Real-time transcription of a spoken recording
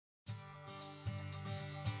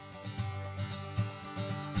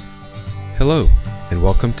Hello, and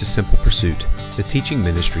welcome to Simple Pursuit, the teaching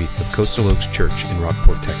ministry of Coastal Oaks Church in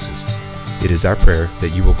Rockport, Texas. It is our prayer that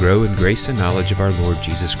you will grow in grace and knowledge of our Lord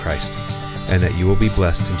Jesus Christ, and that you will be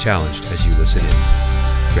blessed and challenged as you listen in.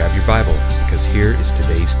 Grab your Bible, because here is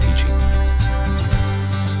today's teaching.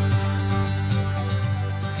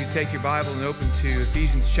 You take your Bible and open to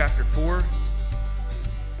Ephesians chapter 4.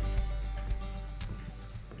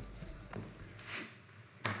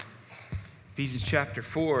 Ephesians chapter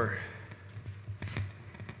 4.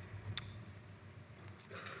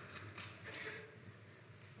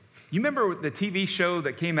 You remember the TV show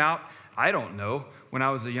that came out, I don't know, when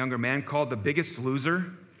I was a younger man, called The Biggest Loser?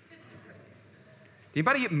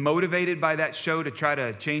 Anybody get motivated by that show to try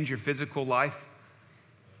to change your physical life?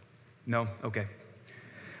 No? Okay.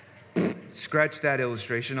 Scratch that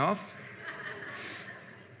illustration off.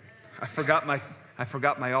 I forgot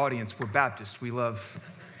my audience. We're Baptist. We love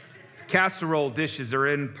casserole dishes are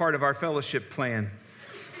in part of our fellowship plan.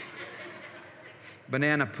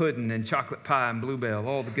 Banana pudding and chocolate pie and bluebell,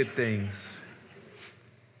 all the good things.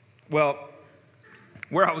 Well,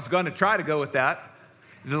 where I was going to try to go with that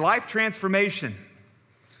is a life transformation.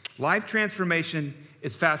 Life transformation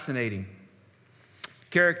is fascinating.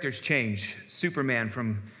 Characters change. Superman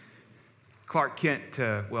from Clark Kent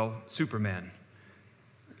to, Superman.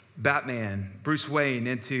 Batman, Bruce Wayne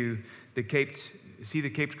into the Caped, is he the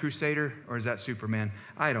Caped Crusader or is that Superman?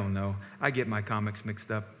 I don't know. I get my comics mixed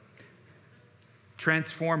up.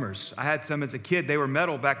 Transformers. I had some as a kid. They were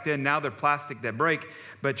metal back then. Now they're plastic that break.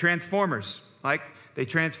 But Transformers, like they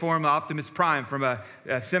transform Optimus Prime from a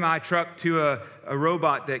semi-truck to a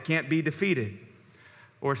robot that can't be defeated.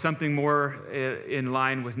 Or something more in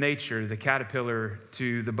line with nature, the caterpillar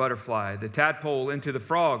to the butterfly, the tadpole into the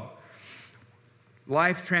frog.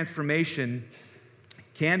 Life transformation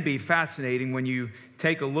can be fascinating when you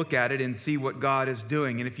take a look at it and see what God is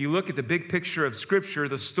doing. And if you look at the big picture of Scripture,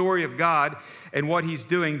 the story of God and what He's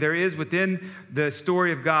doing, there is within the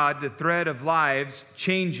story of God the thread of lives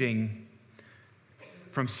changing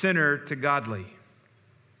from sinner to godly.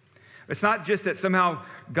 It's not just that somehow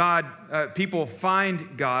people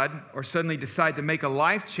find God or suddenly decide to make a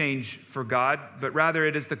life change for God, but rather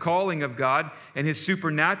it is the calling of God and His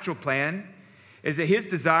supernatural plan is that His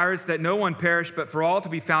desire is that no one perish, but for all to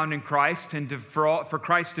be found in Christ and for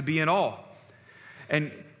Christ to be in all.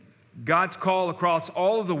 And God's call across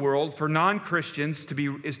all of the world for non-Christians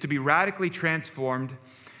is to be radically transformed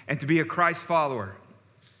and to be a Christ follower.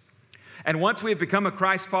 And once we have become a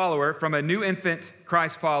Christ follower, from a new infant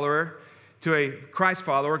Christ follower to a Christ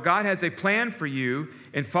follower, God has a plan for you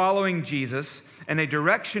in following Jesus and a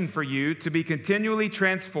direction for you to be continually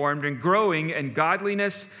transformed and growing in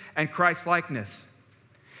godliness and Christ-likeness.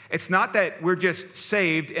 It's not that we're just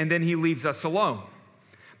saved and then He leaves us alone,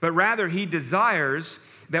 but rather He desires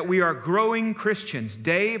that we are growing Christians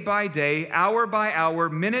day by day, hour by hour,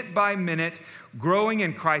 minute by minute, growing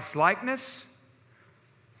in Christ-likeness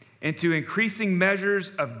into increasing measures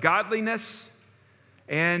of godliness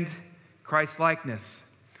and Christ-likeness.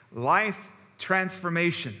 Life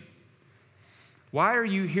transformation. Why are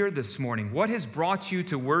you here this morning? What has brought you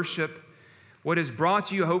to worship? What has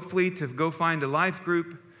brought you, hopefully, to go find a life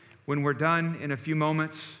group when we're done in a few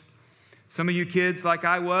moments? Some of you kids, like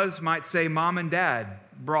I was, might say, Mom and Dad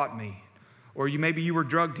brought me. Or maybe you were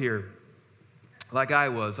drugged here, like I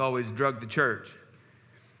was, always drugged to church.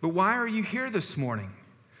 But why are you here this morning?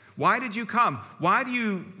 Why did you come? Why do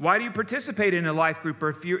you participate in a life group, or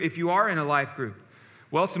if you are in a life group?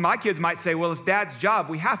 Well, some of my kids might say, well, it's Dad's job.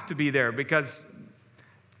 We have to be there, because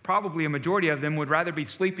probably a majority of them would rather be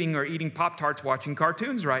sleeping or eating Pop-Tarts watching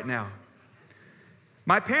cartoons right now.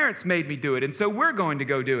 My parents made me do it, and so we're going to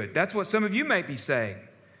go do it. That's what some of you might be saying.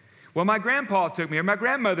 Well, my grandpa took me, or my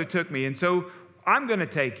grandmother took me, and so I'm going to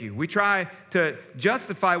take you. We try to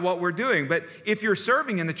justify what we're doing. But if you're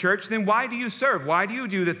serving in the church, then why do you serve? Why do you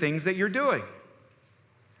do the things that you're doing?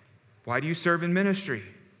 Why do you serve in ministry?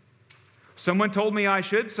 Someone told me I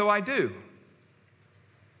should, so I do.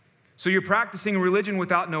 So you're practicing religion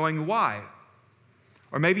without knowing why.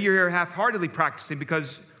 Or maybe you're here half-heartedly practicing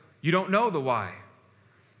because you don't know the why.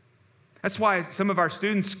 That's why some of our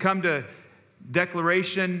students come to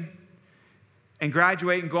Declaration and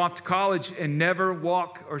graduate and go off to college and never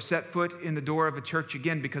walk or set foot in the door of a church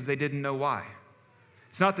again because they didn't know why.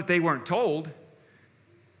 It's not that they weren't told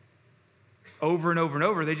over and over and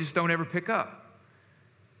over. They just don't ever pick up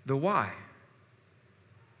the why.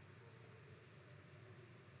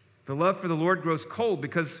 The love for the Lord grows cold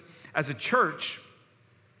because as a church,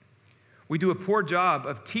 we do a poor job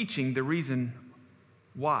of teaching the reason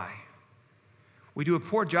why. We do a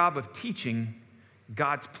poor job of teaching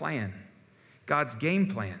God's plan, God's game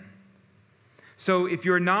plan. So if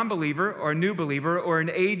you're a non-believer or a new believer or an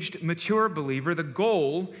aged, mature believer, the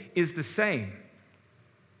goal is the same.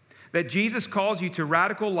 That Jesus calls you to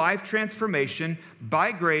radical life transformation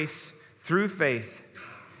by grace through faith.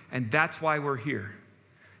 And that's why we're here.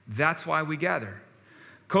 That's why we gather.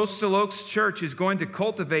 Coastal Oaks Church is going to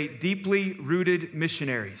cultivate deeply rooted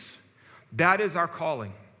missionaries. That is our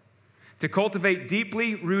calling. To cultivate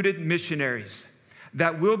deeply rooted missionaries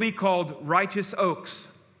that will be called righteous oaks.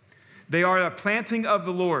 They are a planting of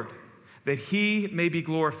the Lord, that he may be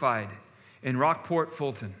glorified in Rockport,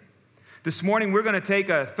 Fulton. This morning, we're going to take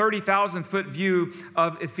a 30,000-foot view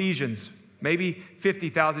of Ephesians, maybe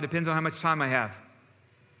 50,000, depends on how much time I have.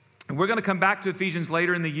 And we're going to come back to Ephesians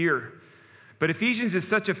later in the year. But Ephesians is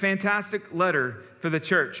such a fantastic letter for the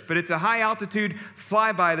church. But it's a high-altitude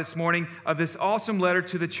flyby this morning of this awesome letter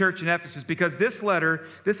to the church in Ephesus, because this letter,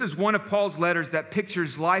 this is one of Paul's letters that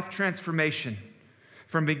pictures life transformation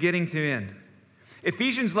from beginning to end.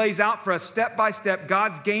 Ephesians lays out for us step-by-step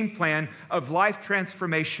God's game plan of life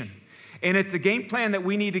transformation. And it's a game plan that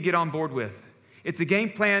we need to get on board with. It's a game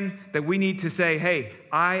plan that we need to say, hey,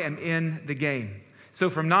 I am in the game. So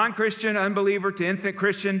from non-Christian, unbeliever, to infant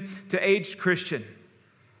Christian, to aged Christian,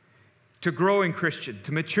 to growing Christian,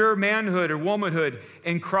 to mature manhood or womanhood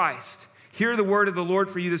in Christ. Hear the word of the Lord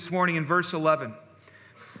for you this morning in verse 11.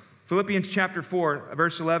 Philippians chapter 4,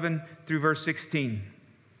 verse 11 through verse 16.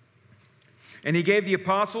 And he gave the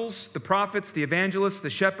apostles, the prophets, the evangelists,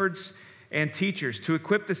 the shepherds, and teachers to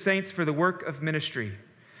equip the saints for the work of ministry,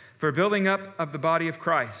 for building up of the body of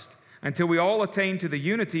Christ, until we all attain to the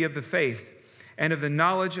unity of the faith and of the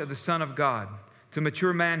knowledge of the Son of God, to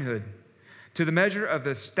mature manhood, to the measure of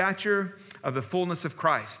the stature of the fullness of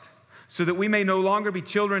Christ, so that we may no longer be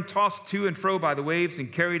children tossed to and fro by the waves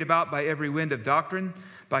and carried about by every wind of doctrine,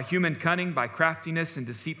 by human cunning, by craftiness and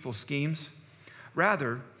deceitful schemes.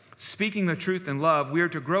 Rather, speaking the truth in love, we are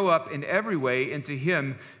to grow up in every way into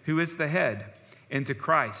him who is the head, into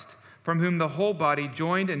Christ, from whom the whole body,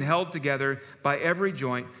 joined and held together by every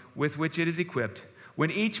joint with which it is equipped,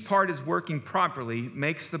 when each part is working properly,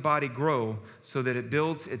 makes the body grow so that it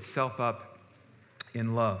builds itself up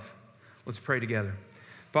in love. Let's pray together.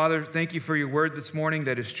 Father, thank you for your word this morning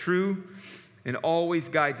that is true and always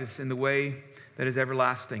guides us in the way that is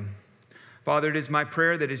everlasting. Father, it is my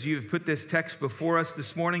prayer that as you have put this text before us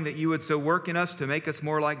this morning, that you would so work in us to make us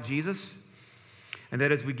more like Jesus, and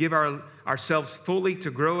that as we give ourselves fully to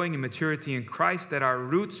growing in maturity in Christ, that our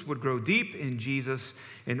roots would grow deep in Jesus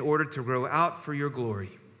in order to grow out for your glory.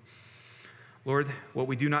 Lord, what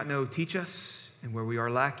we do not know, teach us, and where we are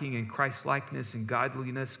lacking in Christ-likeness and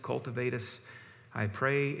godliness, cultivate us. I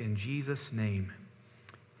pray in Jesus' name,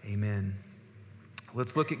 amen.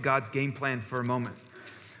 Let's look at God's game plan for a moment.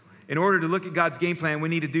 In order to look at God's game plan, we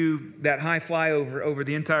need to do that high flyover over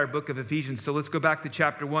the entire book of Ephesians. So let's go back to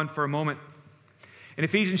chapter 1 for a moment. In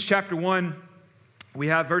Ephesians chapter 1, we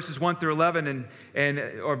have verses 1 through 11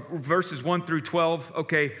 or verses 1 through 12,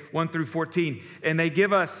 1 through 14. And they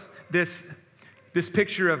give us this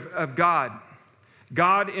picture of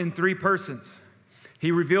God in three persons.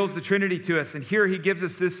 He reveals the Trinity to us. And here he gives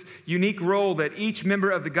us this unique role that each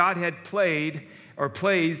member of the Godhead played or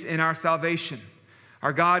plays in our salvation.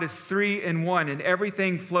 Our God is 3 in 1, and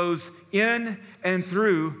everything flows in and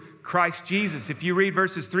through Christ Jesus. If you read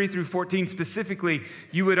verses 3 through 14 specifically,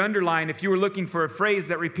 you would underline, if you were looking for a phrase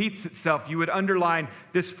that repeats itself, you would underline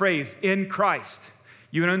this phrase, in Christ.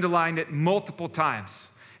 You would underline it multiple times.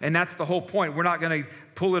 And that's the whole point. We're not going to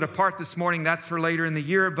pull it apart this morning. That's for later in the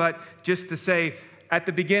year. But just to say, at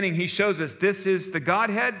the beginning, he shows us this is the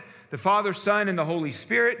Godhead, the Father, Son, and the Holy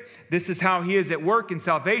Spirit. This is how he is at work in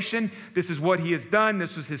salvation. This is what he has done.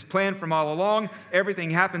 This was his plan from all along. Everything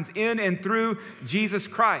happens in and through Jesus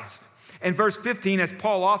Christ. And verse 15, as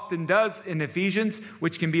Paul often does in Ephesians,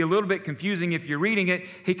 which can be a little bit confusing if you're reading it,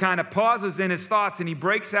 he kind of pauses in his thoughts and he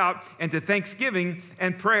breaks out into thanksgiving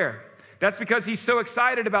and prayer. That's because he's so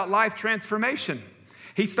excited about life transformation.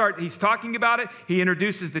 He's talking about it. He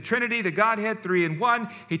introduces the Trinity, the Godhead, 3 in 1.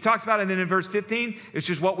 He talks about it, and then in verse 15, it's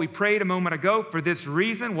just what we prayed a moment ago. For this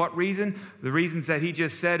reason, what reason? The reasons that he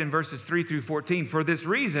just said in verses 3 through 14. For this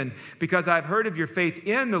reason, because I've heard of your faith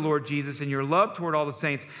in the Lord Jesus and your love toward all the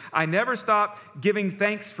saints, I never stop giving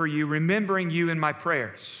thanks for you, remembering you in my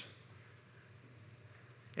prayers.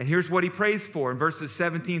 And here's what he prays for in verses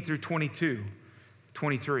 17 through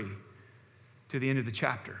 23, to the end of the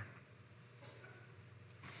chapter.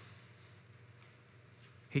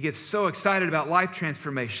 He gets so excited about life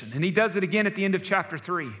transformation. And he does it again at the end of chapter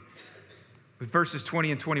 3 with verses 20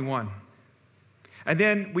 and 21. And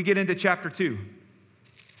then we get into chapter 2.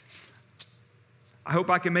 I hope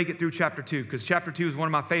I can make it through chapter 2, because chapter 2 is one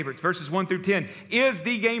of my favorites. Verses 1 through 10 is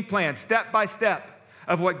the game plan, step by step,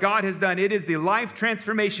 of what God has done. It is the life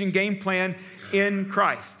transformation game plan in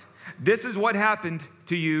Christ. This is what happened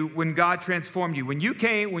to you when God transformed you. When you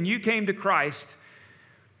came to Christ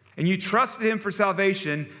and you trusted him for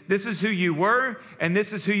salvation, this is who you were, and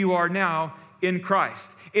this is who you are now in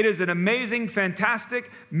Christ. It is an amazing,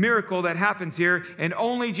 fantastic miracle that happens here, and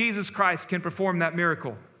only Jesus Christ can perform that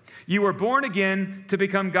miracle. You were born again to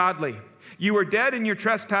become godly. You were dead in your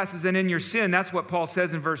trespasses and in your sin. That's what Paul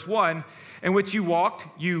says in verse 1, in which you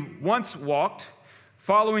once walked,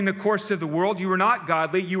 following the course of the world. You were not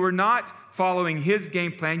godly. You were not following his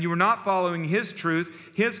game plan. You were not following his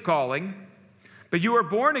truth, his calling. But you were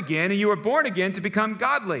born again, and you were born again to become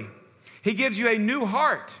godly. He gives you a new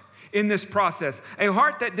heart in this process, a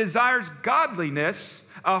heart that desires godliness,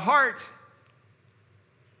 a heart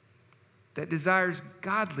that desires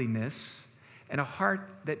godliness, and a heart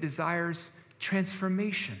that desires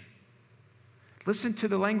transformation. Listen to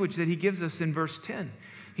the language that he gives us in verse 10.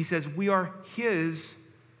 He says, we are his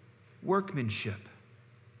workmanship.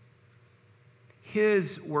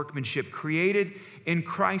 His workmanship, created in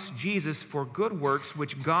Christ Jesus for good works,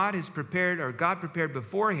 which God prepared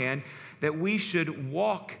beforehand, that we should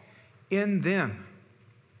walk in them.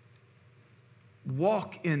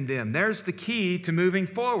 Walk in them. There's the key to moving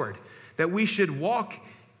forward, that we should walk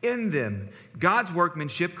in them. God's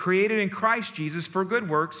workmanship, created in Christ Jesus for good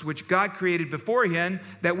works, which God created beforehand,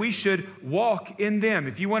 that we should walk in them.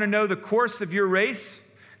 If you want to know the course of your race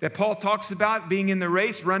that Paul talks about, being in the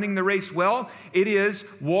race, running the race well, it is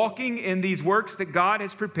walking in these works that God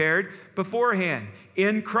has prepared beforehand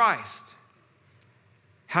in Christ.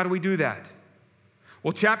 How do we do that?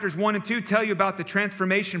 Well, chapters 1 and 2 tell you about the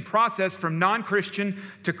transformation process from non-Christian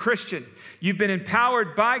to Christian. You've been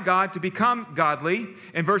empowered by God to become godly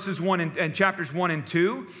in verses 1 and chapters 1 and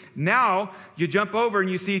 2. Now you jump over and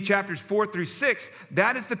you see chapters 4 through 6.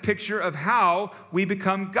 That is the picture of how we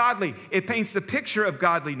become godly. It paints the picture of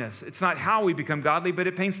godliness. It's not how we become godly, but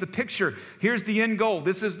it paints the picture. Here's the end goal.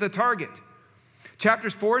 This is the target.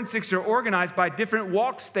 Chapters 4 and 6 are organized by different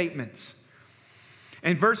walk statements.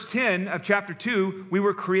 In verse 10 of chapter 2, we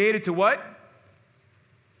were created to what?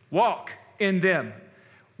 Walk in them.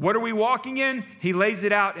 What are we walking in? He lays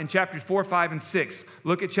it out in chapters 4, 5, and 6.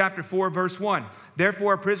 Look at chapter 4, verse 1.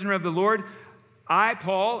 Therefore, a prisoner of the Lord,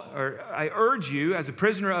 I urge you, as a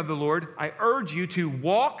prisoner of the Lord, I urge you to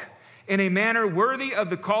walk in a manner worthy of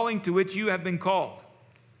the calling to which you have been called.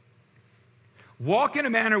 Walk in a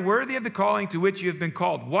manner worthy of the calling to which you have been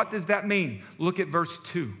called. What does that mean? Look at verse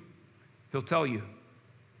 2. He'll tell you.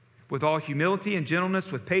 With all humility and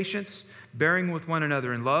gentleness, with patience, bearing with one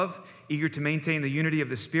another in love, eager to maintain the unity of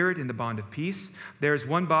the Spirit in the bond of peace. There is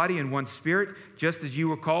one body and one Spirit, just as you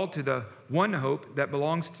were called to the one hope that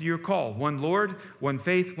belongs to your call. One Lord, one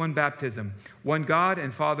faith, one baptism. One God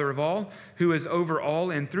and Father of all, who is over all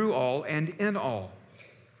and through all and in all.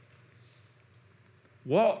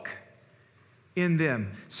 Walk in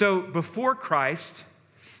them. So before Christ,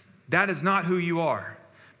 that is not who you are.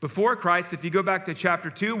 Before Christ, if you go back to chapter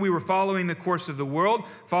 2, we were following the course of the world,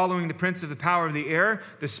 following the prince of the power of the air,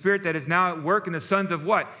 the spirit that is now at work in the sons of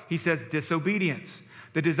what? He says disobedience.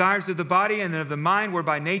 The desires of the body and of the mind were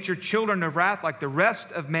by nature children of wrath like the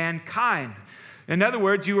rest of mankind. In other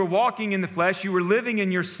words, you were walking in the flesh, you were living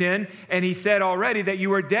in your sin, and he said already that you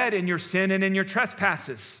were dead in your sin and in your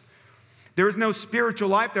trespasses. There is no spiritual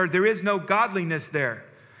life there. There is no godliness there.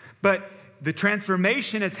 But the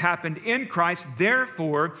transformation has happened in Christ.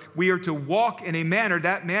 Therefore, we are to walk in a manner.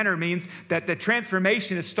 That manner means that the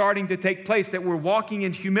transformation is starting to take place, that we're walking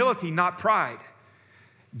in humility, not pride.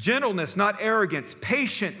 Gentleness, not arrogance.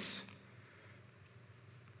 Patience.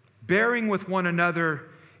 Bearing with one another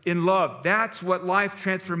in love. That's what life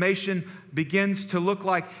transformation begins to look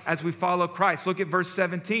like as we follow Christ. Look at verse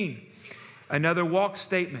 17. Another walk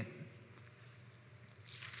statement.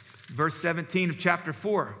 Verse 17 of chapter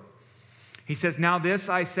 4. He says, now this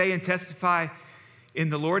I say and testify in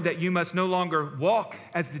the Lord, that you must no longer walk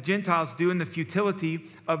as the Gentiles do in the futility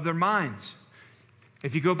of their minds.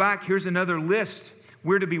 If you go back, here's another list.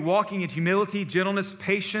 We're to be walking in humility, gentleness,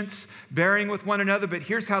 patience, bearing with one another. But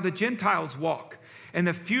here's how the Gentiles walk. In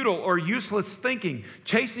the futile or useless thinking,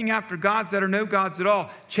 chasing after gods that are no gods at all,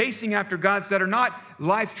 chasing after gods that are not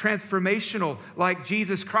life transformational like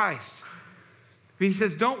Jesus Christ. He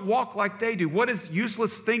says, don't walk like they do. What does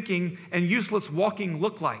useless thinking and useless walking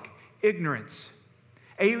look like? Ignorance.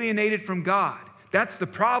 Alienated from God. That's the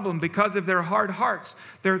problem because of their hard hearts.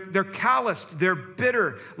 They're calloused, they're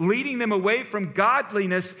bitter, leading them away from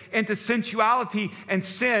godliness into sensuality and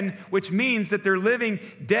sin, which means that they're living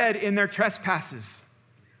dead in their trespasses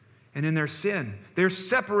and in their sin. They're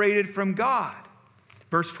separated from God.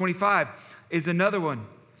 Verse 25 is another one.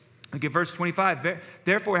 Look at verse 25.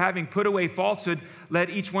 Therefore, having put away falsehood, let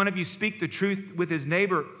each one of you speak the truth with his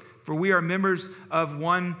neighbor, for we are members of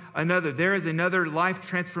one another. There is another life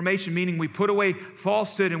transformation, meaning we put away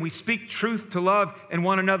falsehood and we speak truth to love in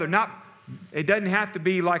one another. It doesn't have to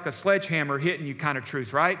be like a sledgehammer hitting you kind of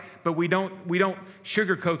truth, right? But we don't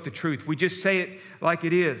sugarcoat the truth. We just say it like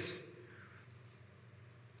it is.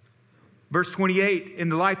 Verse 28, in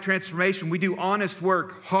the life transformation, we do honest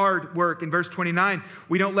work, hard work. In verse 29,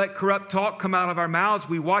 we don't let corrupt talk come out of our mouths.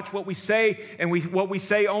 We watch what we say, and what we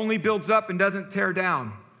say only builds up and doesn't tear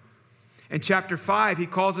down. In chapter 5, he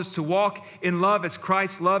calls us to walk in love as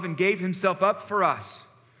Christ loved and gave himself up for us.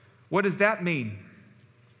 What does that mean?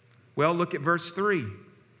 Well, look at verse 3.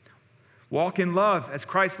 Walk in love as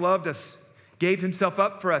Christ loved us, gave himself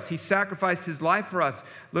up for us. He sacrificed his life for us.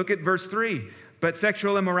 Look at verse 3. But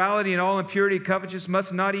sexual immorality and all impurity and covetousness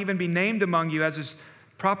must not even be named among you, as is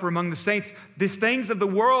proper among the saints. These things of the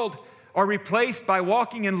world are replaced by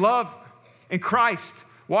walking in love in Christ,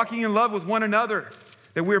 walking in love with one another,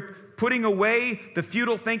 that we're putting away the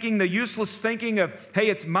futile thinking, the useless thinking of, hey,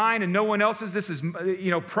 it's mine and no one else's. This is,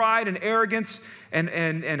 pride and arrogance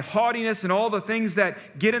and haughtiness and all the things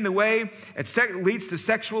that get in the way. It leads to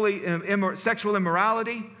sexual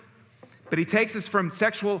immorality. But he takes us from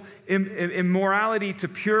sexual immorality to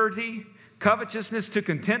purity, covetousness to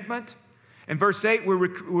contentment. In verse 8,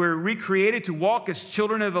 we're recreated to walk as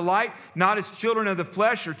children of the light, not as children of the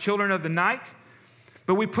flesh or children of the night.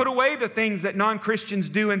 But we put away the things that non-Christians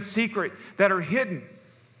do in secret, that are hidden.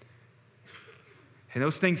 And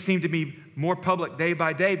those things seem to be more public day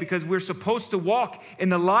by day because we're supposed to walk in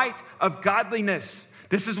the light of godliness.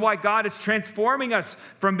 This is why God is transforming us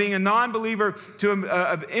from being a non-believer to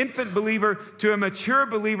an infant believer to a mature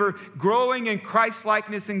believer, growing in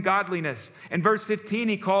Christ-likeness and godliness. In verse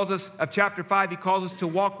 15, of chapter 5, he calls us to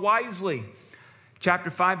walk wisely. Chapter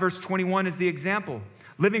 5, verse 21 is the example.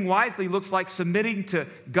 Living wisely looks like submitting to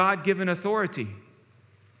God-given authority.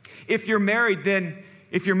 If you're married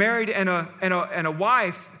and a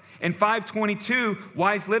wife, in 5:22,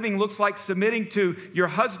 wise living looks like submitting to your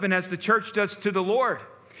husband as the church does to the Lord.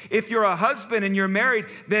 If you're a husband and you're married,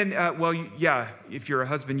 then, if you're a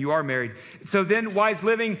husband, you are married. So then wise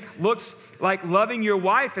living looks like loving your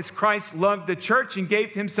wife as Christ loved the church and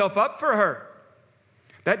gave himself up for her.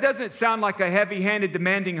 That doesn't sound like a heavy-handed,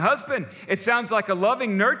 demanding husband. It sounds like a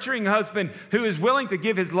loving, nurturing husband who is willing to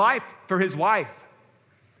give his life for his wife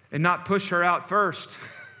and not push her out first.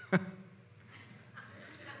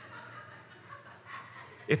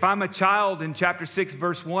 If I'm a child in chapter 6,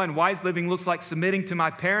 verse 1, wise living looks like submitting to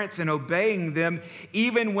my parents and obeying them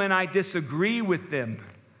even when I disagree with them.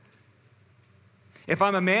 If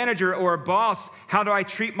I'm a manager or a boss, how do I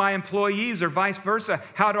treat my employees, or vice versa?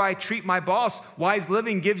 How do I treat my boss? Wise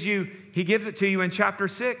living gives it to you in chapter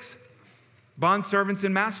 6. Bondservants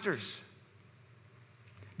and masters.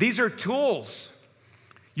 These are tools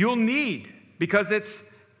you'll need because it's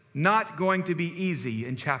not going to be easy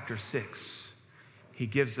in chapter 6. He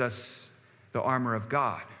gives us the armor of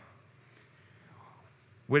God.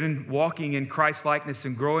 When walking in Christ-likeness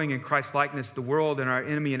and growing in Christ-likeness, the world and our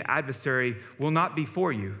enemy and adversary will not be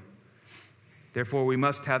for you. Therefore, we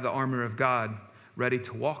must have the armor of God ready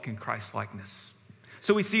to walk in Christ-likeness.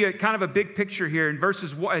 So we see a kind of a big picture here in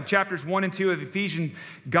chapters 1 and 2 of Ephesians.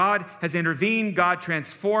 God has intervened. God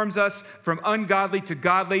transforms us from ungodly to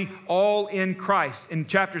godly, all in Christ. In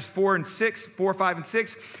chapters 4, 5, and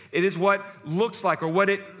 6, it is what it looks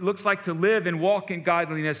like to live and walk in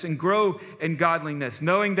godliness and grow in godliness,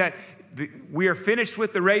 knowing that we are finished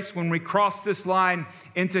with the race when we cross this line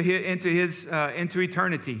into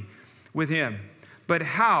eternity with Him. But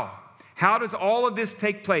how? How does all of this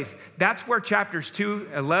take place? That's where chapters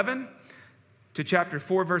 2:11 to chapter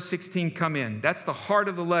 4, verse 16 come in. That's the heart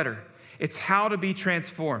of the letter. It's how to be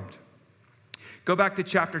transformed. Go back to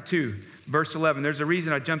chapter 2, verse 11. There's a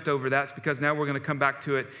reason I jumped over that. It's because now we're going to come back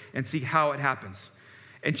to it and see how it happens.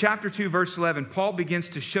 In chapter 2, verse 11, Paul begins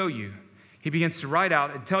to show you. He begins to write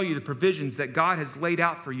out and tell you the provisions that God has laid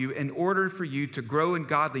out for you in order for you to grow in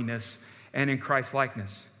godliness and in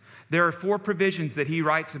Christ-likeness. There are 4 provisions that he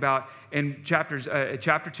writes about in chapter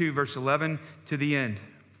 2, verse 11 to the end.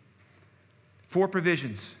 4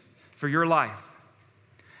 provisions for your life.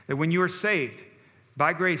 That when you are saved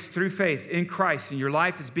by grace through faith in Christ and your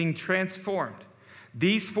life is being transformed,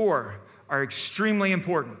 these 4 are extremely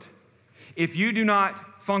important. If you do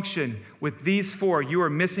not function with these four, you are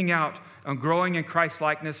missing out on growing in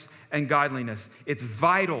Christ-likeness and godliness. It's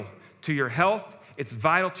vital to your health. It's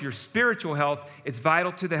vital to your spiritual health. It's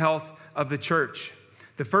vital to the health of the church.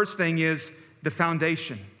 The first thing is the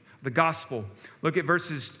foundation, the gospel. Look at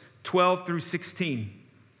verses 12 through 16.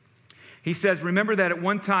 He says, remember that at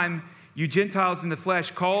one time you Gentiles in the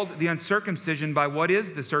flesh called the uncircumcision by what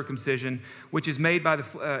is the circumcision, which is made by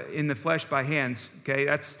in the flesh by hands.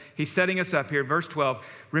 Okay, he's setting us up here. Verse 12.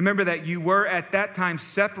 Remember that you were at that time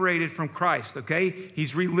separated from Christ. Okay,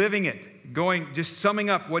 he's reliving it, just summing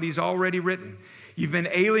up what he's already written. You've been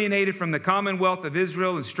alienated from the commonwealth of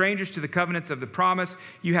Israel and strangers to the covenants of the promise.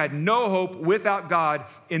 You had no hope without God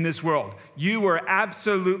in this world. You were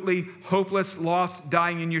absolutely hopeless, lost,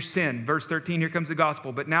 dying in your sin. Verse 13, here comes the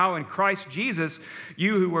gospel. But now in Christ Jesus,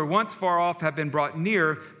 you who were once far off have been brought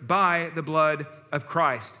near by the blood of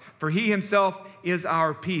Christ. For he himself is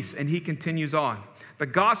our peace. And he continues on. The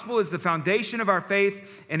gospel is the foundation of our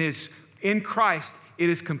faith, and is in Christ it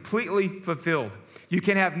is completely fulfilled. You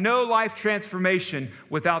can have no life transformation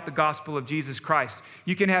without the gospel of Jesus Christ.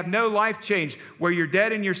 You can have no life change where you're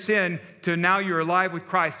dead in your sin to now you're alive with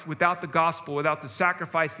Christ without the gospel, without the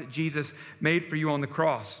sacrifice that Jesus made for you on the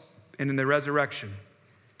cross and in the resurrection.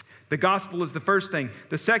 The gospel is the first thing.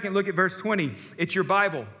 The second, look at verse 20. It's your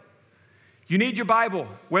Bible. You need your Bible,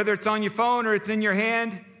 whether it's on your phone or it's in your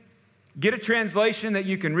hand. Get a translation that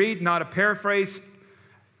you can read, not a paraphrase.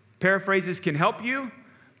 Paraphrases can help you,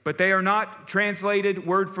 but they are not translated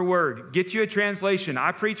word for word. Get you a translation.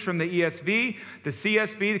 I preach from the ESV, the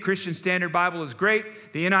CSB, the Christian Standard Bible is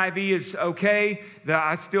great. The NIV is okay. With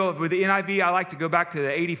the NIV, I like to go back to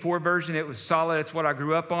the 84 version. It was solid. It's what I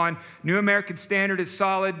grew up on. New American Standard is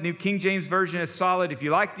solid. New King James Version is solid. If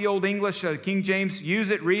you like the Old English, King James,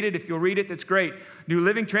 use it, read it. If you'll read it, that's great. New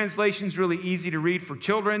Living Translation is really easy to read for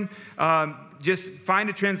children. Just find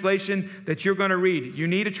a translation that you're going to read. You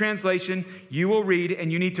need a translation you will read,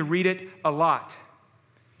 and you need to read it a lot.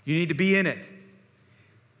 You need to be in it.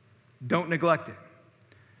 Don't neglect it.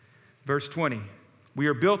 Verse 20. We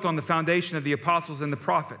are built on the foundation of the apostles and the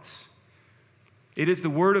prophets. It is the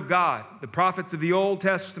word of God, the prophets of the Old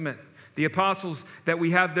Testament, the apostles that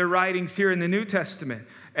we have their writings here in the New Testament,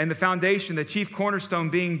 and the foundation, the chief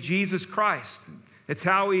cornerstone being Jesus Christ. It's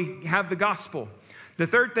how we have the gospel. The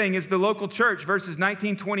third thing is the local church, verses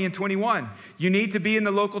 19, 20, and 21. You need to be in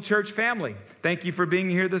the local church family. Thank you for being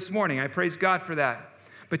here this morning. I praise God for that.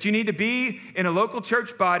 But you need to be in a local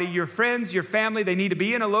church body. Your friends, your family, they need to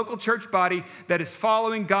be in a local church body that is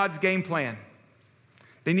following God's game plan.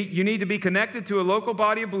 You need to be connected to a local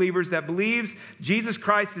body of believers that believes Jesus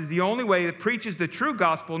Christ is the only way, that preaches the true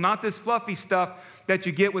gospel, not this fluffy stuff that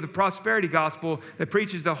you get with the prosperity gospel, that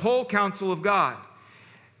preaches the whole counsel of God.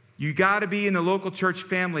 You got to be in the local church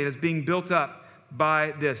family that's being built up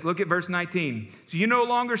by this. Look at verse 19. So you're no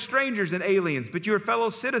longer strangers and aliens, but you are fellow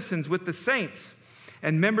citizens with the saints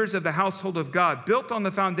and members of the household of God, built on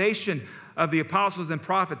the foundation of the apostles and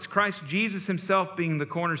prophets, Christ Jesus himself being the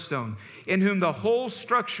cornerstone, in whom the whole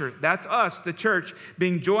structure, that's us, the church,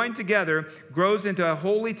 being joined together, grows into a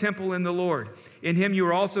holy temple in the Lord. In him you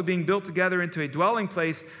are also being built together into a dwelling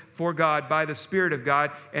place for God by the Spirit of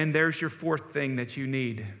God. And there's your fourth thing that you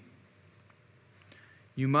need.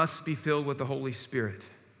 You must be filled with the Holy Spirit.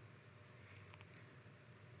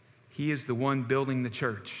 He is the one building the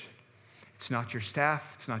church. It's not your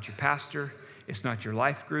staff. It's not your pastor. It's not your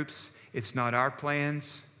life groups. It's not our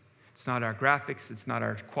plans. It's not our graphics. It's not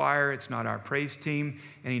our choir. It's not our praise team.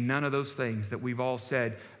 None of those things that we've all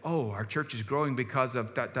said, oh, our church is growing because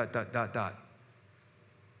of ... The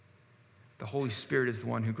Holy Spirit is the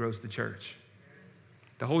one who grows the church.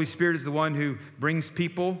 The Holy Spirit is the one who brings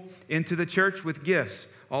people into the church with gifts.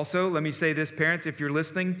 Also, let me say this, parents, if you're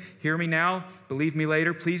listening, hear me now, believe me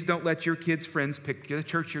later, please don't let your kids' friends pick the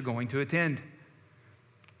church you're going to attend.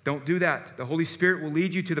 Don't do that. The Holy Spirit will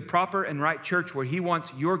lead you to the proper and right church where he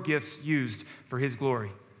wants your gifts used for his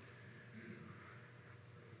glory.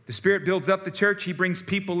 The Spirit builds up the church. He brings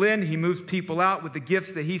people in. He moves people out with the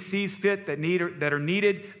gifts that he sees fit that are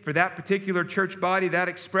needed for that particular church body, that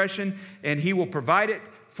expression, and he will provide it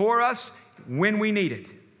for us when we need it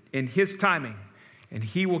in his timing. And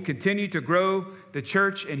he will continue to grow the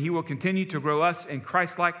church, and he will continue to grow us in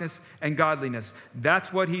Christ-likeness and godliness.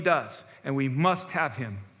 That's what he does, and we must have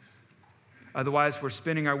him. Otherwise, we're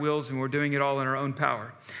spinning our wheels and we're doing it all in our own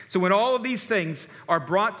power. So when all of these things are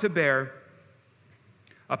brought to bear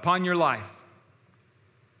upon your life,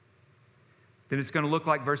 then it's going to look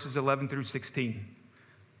like verses 11 through 16,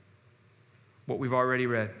 what we've already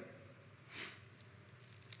read.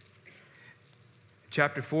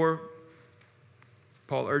 Chapter 4,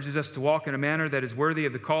 Paul urges us to walk in a manner that is worthy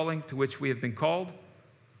of the calling to which we have been called.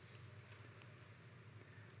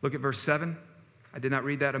 Look at verse 7. I did not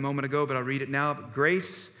read that a moment ago, but I'll read it now.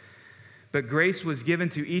 But grace was given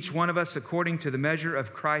to each one of us according to the measure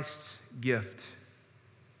of Christ's gift.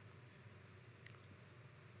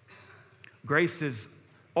 Grace is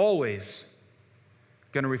always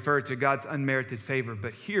going to refer to God's unmerited favor.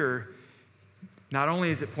 But here, not only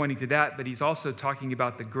is it pointing to that, but he's also talking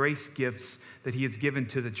about the grace gifts that he has given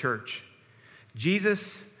to the church.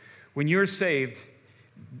 Jesus, when you're saved,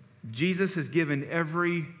 Jesus has given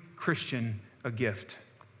every Christian a gift.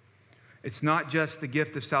 It's not just the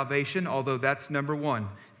gift of salvation, although that's number one,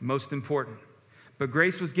 most important. But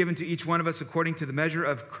grace was given to each one of us according to the measure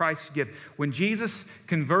of Christ's gift. When Jesus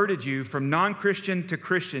converted you from non-Christian to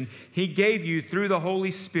Christian, he gave you, through the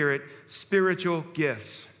Holy Spirit, spiritual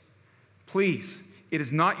gifts. Please, it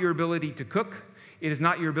is not your ability to cook. It is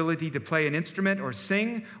not your ability to play an instrument or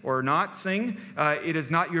sing or not sing. It is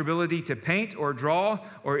not your ability to paint or draw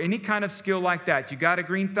or any kind of skill like that. You got a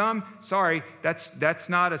green thumb? Sorry, that's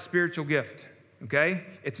not a spiritual gift, okay?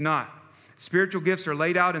 It's not. Spiritual gifts are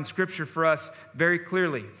laid out in Scripture for us very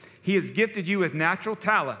clearly. He has gifted you with natural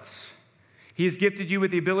talents. He has gifted you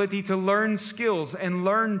with the ability to learn skills and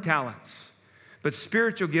learn talents. But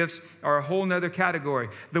spiritual gifts are a whole nother category.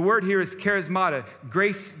 The word here is charismata,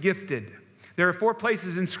 grace gifted. There are 4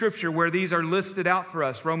 places in Scripture where these are listed out for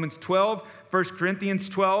us. Romans 12, 1 Corinthians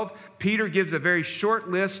 12. Peter gives a very short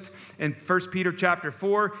list in 1 Peter chapter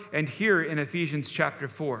 4, and here in Ephesians chapter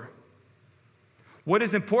 4. What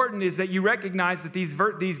is important is that you recognize that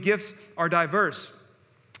these gifts are diverse.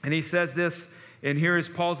 And he says this, and here is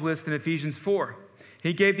Paul's list in Ephesians 4.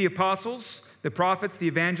 He gave the apostles, the prophets, the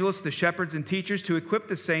evangelists, the shepherds, and teachers to equip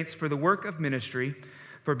the saints for the work of ministry,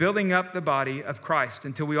 for building up the body of Christ,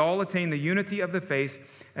 until we all attain the unity of the faith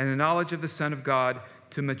and the knowledge of the Son of God,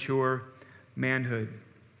 to mature manhood.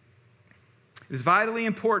 It is vitally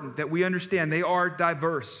important that we understand they are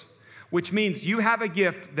diverse, which means you have a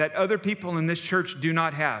gift that other people in this church do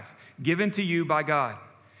not have, given to you by God.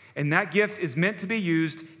 And that gift is meant to be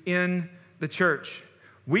used in the church.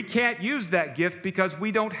 We can't use that gift because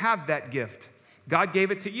we don't have that gift. God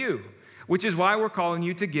gave it to you, which is why we're calling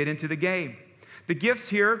you to get into the game. The gifts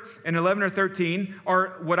here in 11 or 13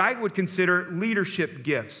 are what I would consider leadership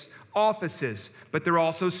gifts, offices, but they're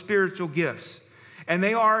also spiritual gifts. And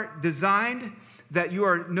they are designed that you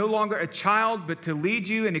are no longer a child, but to lead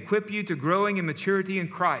you and equip you to growing in maturity in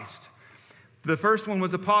Christ. The first one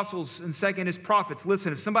was apostles, and second is prophets.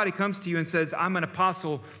 Listen, if somebody comes to you and says, I'm an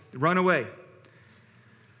apostle, run away.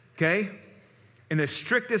 Okay? In the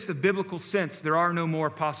strictest of biblical sense, there are no more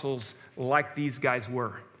apostles like these guys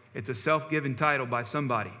were. It's a self-given title by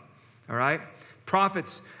somebody, all right?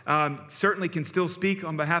 Prophets certainly can still speak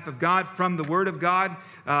on behalf of God from the Word of God,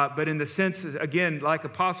 but in the sense, again, like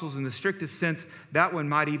apostles in the strictest sense, that one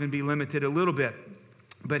might even be limited a little bit.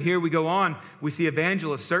 But here we go on. We see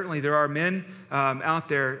evangelists. Certainly there are men out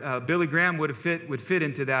there. Billy Graham would fit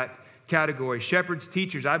into that category. Shepherds,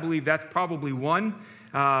 teachers, I believe that's probably one,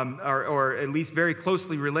 or at least very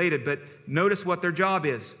closely related. But notice what their job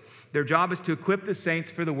is. Their job is to equip the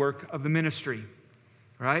saints for the work of the ministry.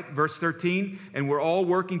 Right? Verse 13, and we're all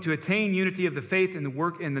working to attain unity of the faith and the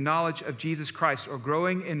work in the knowledge of Jesus Christ, or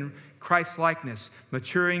growing in Christ's likeness,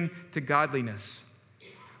 maturing to godliness.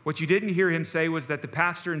 What you didn't hear him say was that the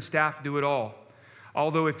pastor and staff do it all.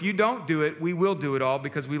 Although if you don't do it, we will do it all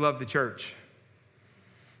because we love the church.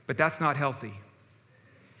 But that's not healthy.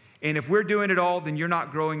 And if we're doing it all, then you're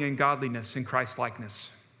not growing in godliness and Christ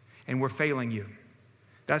likeness. And we're failing you.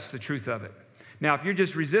 That's the truth of it. Now, if you're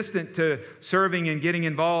just resistant to serving and getting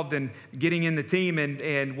involved and getting in the team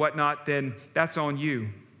and whatnot, then that's on you.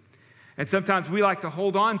 And sometimes we like to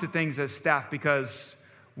hold on to things as staff because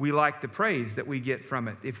we like the praise that we get from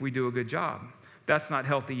it if we do a good job. That's not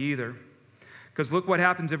healthy either. Because look what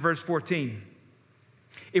happens in verse 14.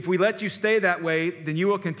 If we let you stay that way, then you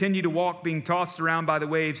will continue to walk being tossed around by the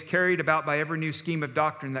waves, carried about by every new scheme of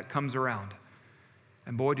doctrine that comes around.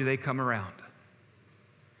 And boy, do they come around.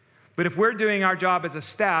 But if we're doing our job as a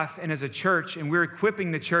staff and as a church and we're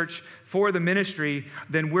equipping the church for the ministry,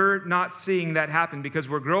 then we're not seeing that happen because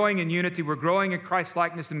we're growing in unity, we're growing in Christ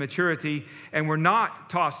likeness and maturity, and we're not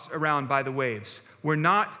tossed around by the waves. We're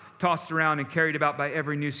not tossed around and carried about by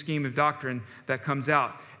every new scheme of doctrine that comes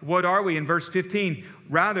out. What are we? In verse 15,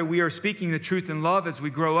 rather we are speaking the truth in love as we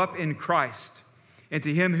grow up in Christ. And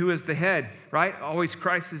to him who is the head, right? Always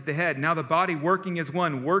Christ is the head. Now the body working as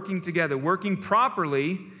one, working together, working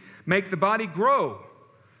properly, make the body grow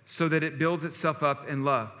so that it builds itself up in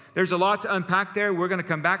love. There's a lot to unpack there. We're going to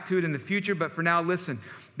come back to it in the future, but for now, listen.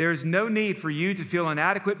 There is no need for you to feel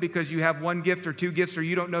inadequate because you have one gift or two gifts or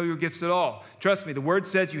you don't know your gifts at all. Trust me, the Word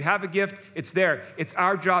says you have a gift, it's there. It's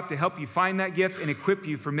our job to help you find that gift and equip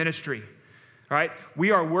you for ministry. All right?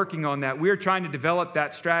 We are working on that. We are trying to develop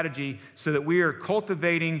that strategy so that we are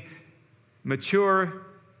cultivating mature,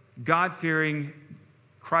 God-fearing,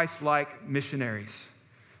 Christ-like missionaries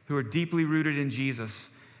who are deeply rooted in Jesus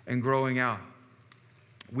and growing out.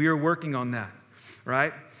 We are working on that,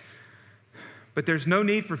 right? But there's no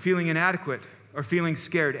need for feeling inadequate or feeling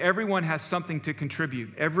scared. Everyone has something to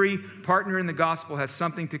contribute. Every partner in the gospel has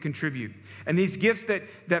something to contribute. And these gifts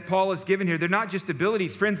that Paul has given here, they're not just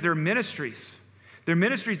abilities. Friends, they're ministries. They're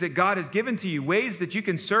ministries that God has given to you, ways that you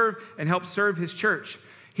can serve and help serve his church.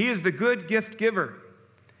 He is the good gift giver.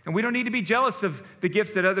 And we don't need to be jealous of the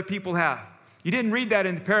gifts that other people have. You didn't read that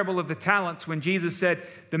in the parable of the talents when Jesus said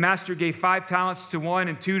the master gave 5 talents to one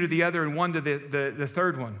and 2 to the other and 1 to the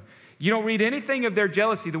third one. You don't read anything of their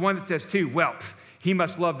jealousy, the one that says 2. Well, he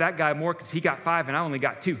must love that guy more because he got 5 and I only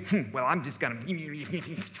got 2. Well, I'm just going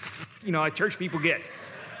to, like church people get.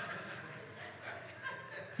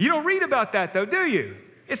 You don't read about that though, do you?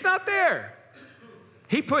 It's not there.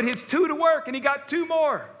 He put his 2 to work and he got 2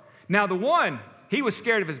 more. Now the one, he was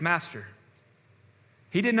scared of his master.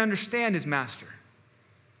 He didn't understand his master.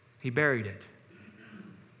 He buried it.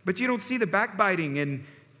 But you don't see the backbiting and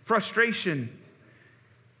frustration.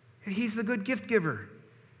 He's the good gift giver.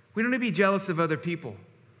 We don't need to be jealous of other people.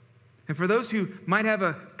 And for those who might have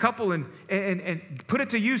a couple and put it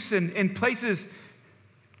to use in places,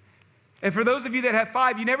 and for those of you that have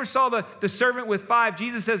 5, you never saw the servant with 5.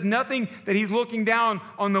 Jesus says nothing that he's looking down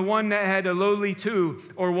on the one that had a lowly 2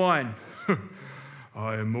 or 1.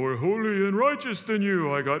 I am more holy and righteous than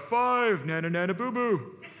you. I got 5. Nana, nana, boo,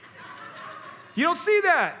 boo. You don't see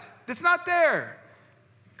that. That's not there.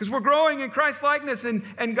 Because we're growing in Christ-likeness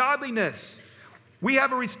and godliness. We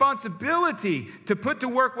have a responsibility to put to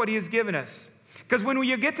work what he has given us. Because when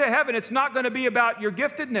you get to heaven, it's not going to be about your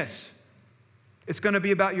giftedness. It's going to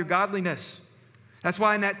be about your godliness. That's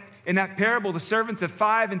why in that parable, the servants of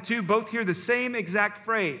 5 and 2 both hear the same exact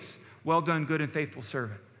phrase. Well done, good and faithful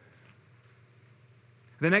servant.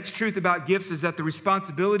 The next truth about gifts is that the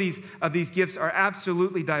responsibilities of these gifts are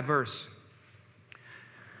absolutely diverse.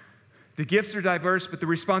 The gifts are diverse, but the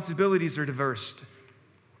responsibilities are diverse.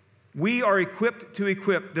 We are equipped to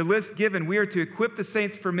equip. The list given, we are to equip the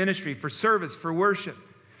saints for ministry, for service, for worship.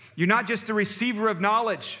 You're not just a receiver of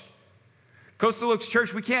knowledge. Coastal Oaks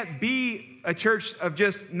Church, we can't be a church of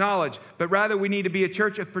just knowledge, but rather we need to be a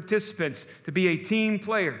church of participants, to be a team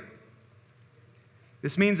player.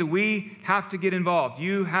 This means that we have to get involved.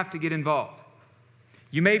 You have to get involved.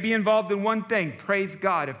 You may be involved in one thing. Praise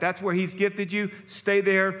God. If that's where he's gifted you, stay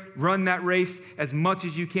there, run that race as much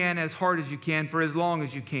as you can, as hard as you can, for as long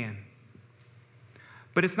as you can.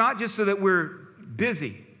 But it's not just so that we're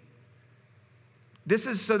busy. This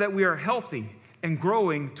is so that we are healthy and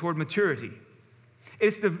growing toward maturity.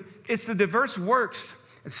 It's the diverse works,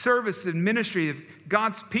 service, and ministry of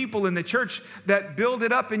God's people in the church that build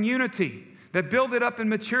it up in unity, that build it up in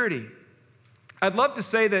maturity. I'd love to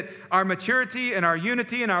say that our maturity and our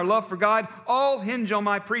unity and our love for God all hinge on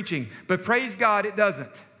my preaching, but praise God, it doesn't.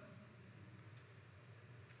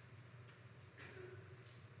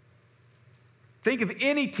 Think of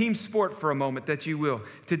any team sport for a moment that you will.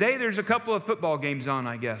 Today there's a couple of football games on,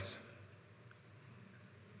 I guess.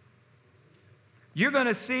 You're going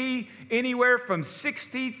to see anywhere from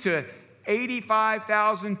 60 to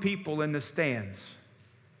 85,000 people in the stands.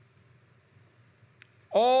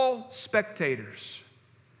 All spectators.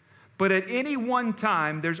 But at any one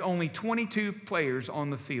time, there's only 22 players on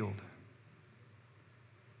the field.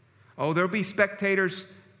 Oh, there'll be spectators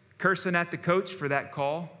cursing at the coach for that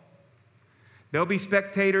call. There'll be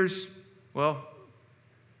spectators, well,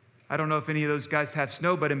 I don't know if any of those guys have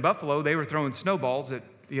snow, but in Buffalo, they were throwing snowballs at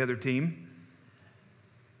the other team.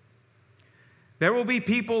 There will be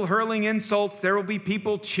people hurling insults. There will be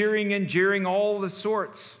people cheering and jeering, all the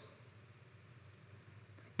sorts.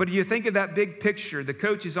 But you think of that big picture. The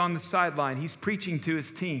coach is on the sideline. He's preaching to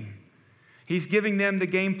his team. He's giving them the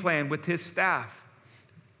game plan with his staff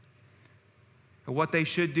of what they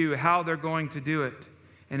should do, how they're going to do it,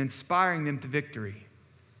 and inspiring them to victory.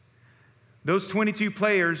 Those 22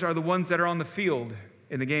 players are the ones that are on the field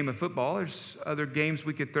in the game of football. There's other games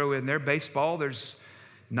we could throw in there. Baseball, there's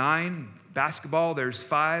 9. Basketball, there's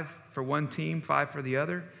 5 for one team, 5 for the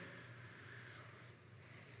other.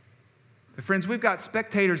 But friends, we've got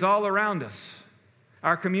spectators all around us.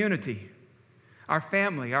 Our community, our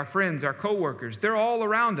family, our friends, our coworkers, they're all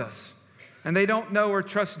around us. And they don't know or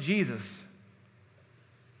trust Jesus.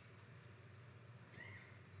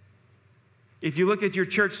 If you look at your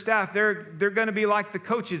church staff, they're going to be like the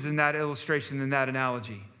coaches in that illustration, in that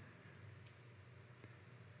analogy.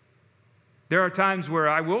 There are times where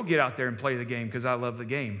I will get out there and play the game because I love the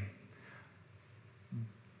game.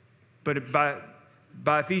 But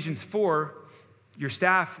by Ephesians 4, your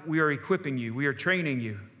staff, we are equipping you. We are training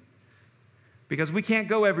you. Because we can't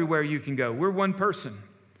go everywhere you can go. We're one person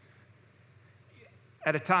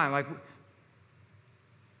at a time. Like,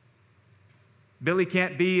 Billy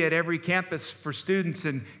can't be at every campus for students,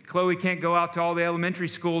 and Chloe can't go out to all the elementary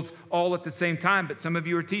schools all at the same time, but some of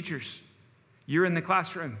you are teachers. You're in the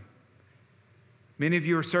classroom. Many of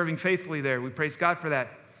you are serving faithfully there. We praise God for that.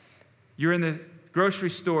 You're in the grocery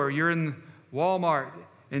store. You're in Walmart,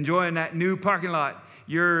 enjoying that new parking lot.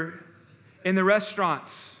 You're in the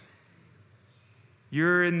restaurants.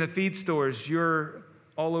 You're in the feed stores. You're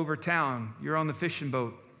all over town. You're on the fishing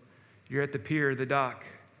boat. You're at the pier, the dock.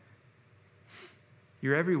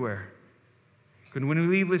 You're everywhere. And when we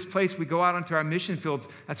leave this place, we go out onto our mission fields.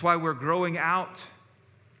 That's why we're growing out.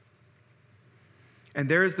 And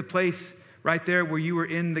there is the place right there where you were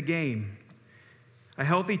in the game. A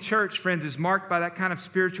healthy church, friends, is marked by that kind of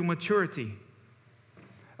spiritual maturity.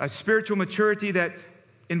 A spiritual maturity that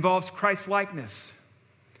involves Christ-likeness,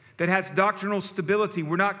 that has doctrinal stability.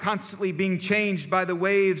 We're not constantly being changed by the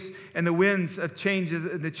waves and the winds of change,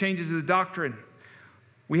 the changes of the doctrine.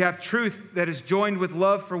 We have truth that is joined with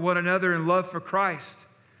love for one another and love for Christ.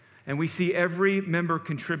 And we see every member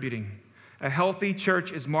contributing. A healthy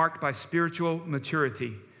church is marked by spiritual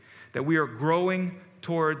maturity, that we are growing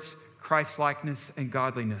towards Christ-likeness and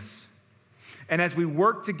godliness. And as we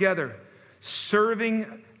work together,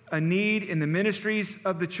 serving a need in the ministries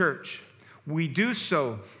of the church, we do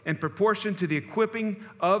so in proportion to the equipping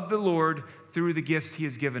of the Lord through the gifts He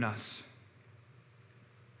has given us.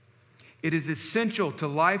 It is essential to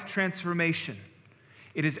life transformation.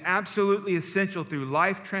 It is absolutely essential through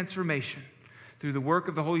life transformation, through the work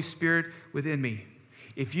of the Holy Spirit within me.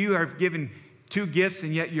 If you are given 2 gifts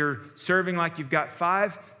and yet you're serving like you've got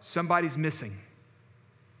 5, somebody's missing.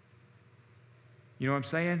 You know what I'm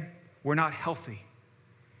saying? We're not healthy.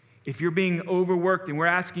 If you're being overworked and we're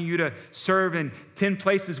asking you to serve in 10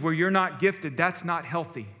 places where you're not gifted, that's not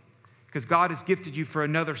healthy. Because God has gifted you for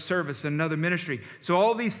another service and another ministry. So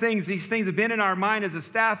all these things have been in our mind as a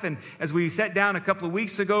staff. And as we sat down a couple of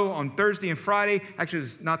weeks ago on Thursday and Friday, actually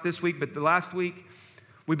it's not this week, but the last week,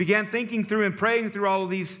 we began thinking through and praying through all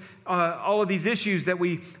of these issues that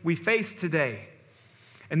we face today.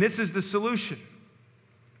 And this is the solution.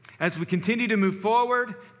 As we continue to move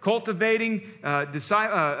forward, cultivating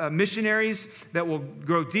missionaries that will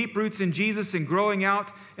grow deep roots in Jesus and growing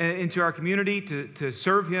out into our community to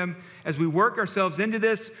serve Him. As we work ourselves into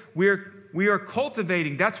this, we are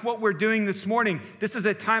cultivating. That's what we're doing this morning. This is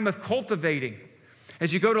a time of cultivating.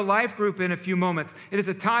 As you go to Life Group in a few moments, it is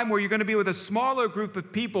a time where you're going to be with a smaller group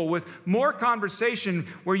of people with more conversation,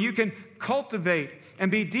 where you can cultivate and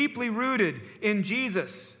be deeply rooted in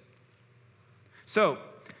Jesus. So,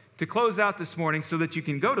 to close out this morning so that you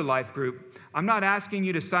can go to Life Group, I'm not asking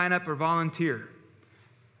you to sign up or volunteer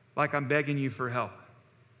like I'm begging you for help.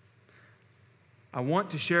 I want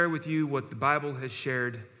to share with you what the Bible has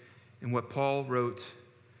shared and what Paul wrote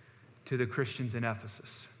to the Christians in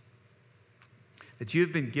Ephesus. That you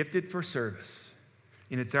have been gifted for service,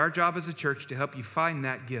 and it's our job as a church to help you find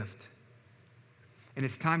that gift. And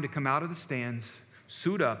it's time to come out of the stands,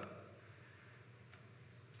 suit up,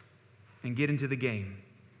 and get into the game.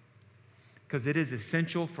 Because it is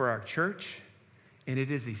essential for our church, and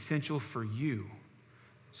it is essential for you,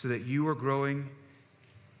 so that you are growing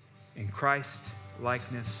in Christ,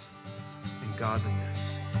 likeness, and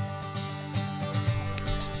godliness.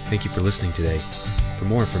 Thank you for listening today. For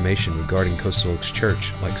more information regarding Coastal Oaks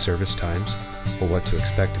Church, like service times or what to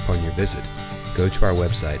expect upon your visit, go to our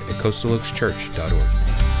website at coastaloakschurch.org.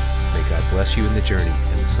 May God bless you in the journey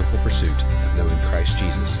and the simple pursuit of knowing Christ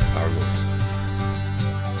Jesus, our Lord.